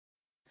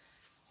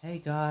Hey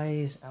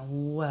guys,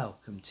 and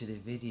welcome to the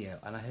video,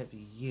 and I hope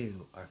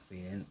you are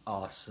feeling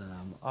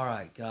awesome.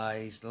 Alright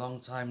guys,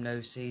 long time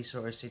no see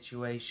sort of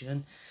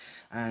situation,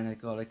 and I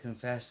gotta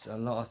confess a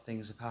lot of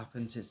things have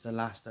happened since the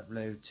last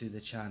upload to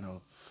the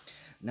channel.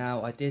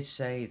 Now I did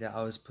say that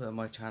I was putting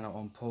my channel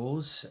on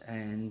pause,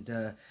 and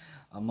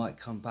I might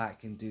come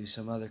back and do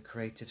some other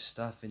creative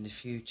stuff in the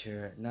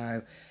future.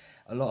 Now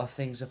a lot of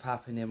things have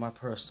happened in my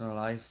personal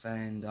life,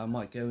 and I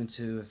might go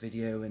into a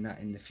video in that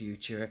in the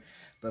future,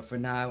 but for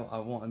now I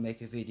want to make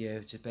a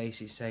video to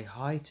basically say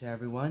hi to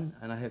everyone,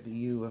 and I hope that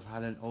you have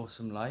had an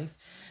awesome life.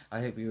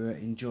 I hope you're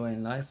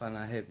enjoying life, and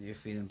I hope you're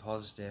feeling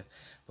positive,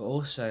 but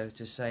also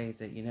to say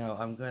that, you know,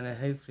 I'm going to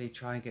hopefully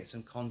try and get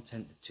some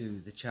content to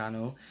the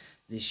channel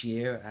this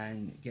year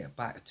and get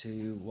back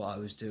to what I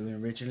was doing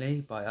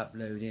originally by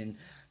uploading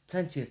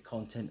plenty of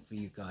content for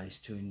you guys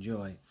to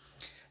enjoy.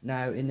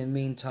 Now, in the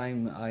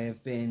meantime, I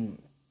have been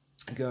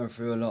going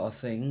through a lot of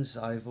things.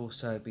 I've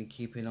also been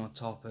keeping on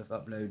top of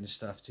uploading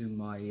stuff to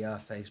my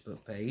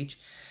Facebook page.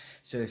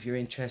 So if you're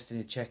interested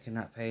in checking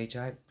that page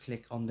out,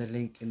 click on the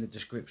link in the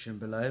description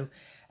below,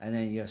 and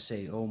then you'll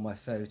see all my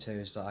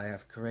photos that I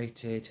have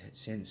created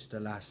since the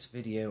last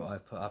video I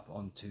put up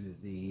onto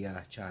the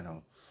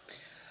channel.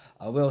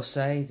 I will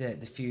say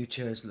that the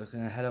future is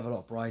looking a hell of a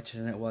lot brighter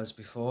than it was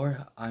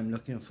before. I'm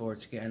looking forward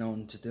to getting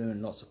on to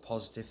doing lots of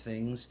positive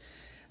things,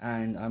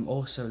 and I'm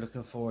also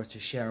looking forward to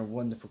sharing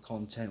wonderful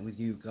content with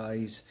you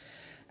guys.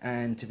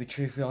 And to be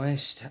truthfully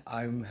honest,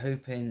 I'm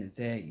hoping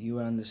that you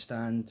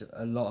understand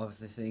a lot of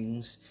the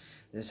things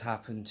that's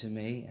happened to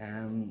me.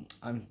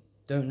 I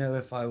don't know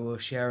if I will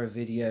share a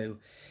video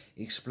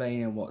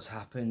explaining what's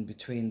happened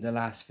between the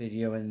last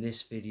video and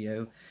this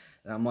video.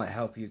 That might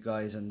help you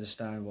guys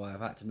understand why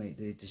I've had to make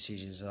the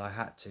decisions that I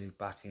had to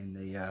back in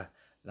the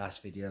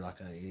last video,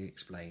 like I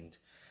explained.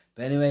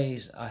 But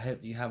anyways, I hope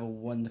you have a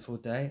wonderful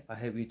day. I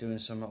hope you're doing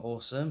something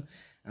awesome.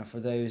 And for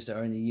those that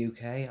are in the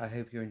UK, I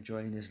hope you're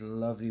enjoying this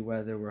lovely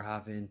weather we're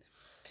having.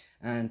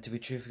 And to be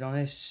truthfully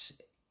honest,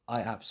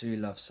 I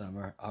absolutely love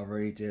summer. I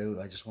really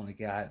do. I just want to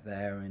get out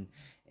there and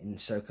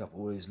soak up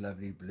all those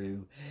lovely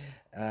blue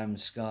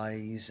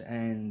skies,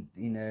 and,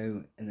 you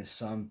know, and the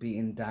sun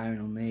beating down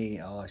on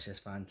me. Oh, it's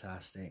just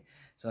fantastic.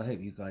 So I hope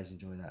you guys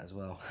enjoy that as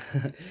well.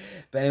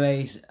 But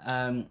anyways,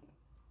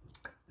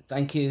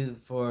 thank you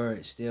for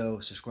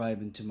still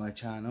subscribing to my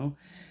channel.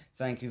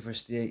 Thank you for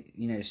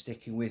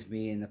sticking with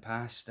me in the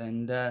past,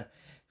 and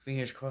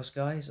fingers crossed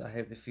guys, I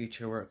hope the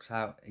future works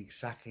out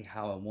exactly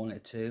how I want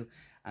it to,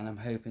 and I'm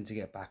hoping to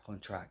get back on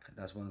track.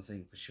 That's one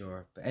thing for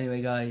sure. But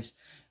anyway guys,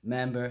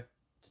 remember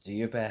to do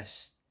your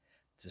best,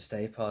 to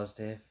stay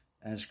positive,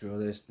 and screw all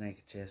those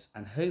negatives,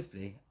 and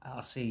hopefully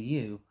I'll see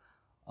you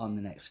on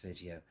the next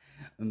video.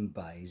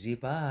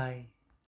 Bye.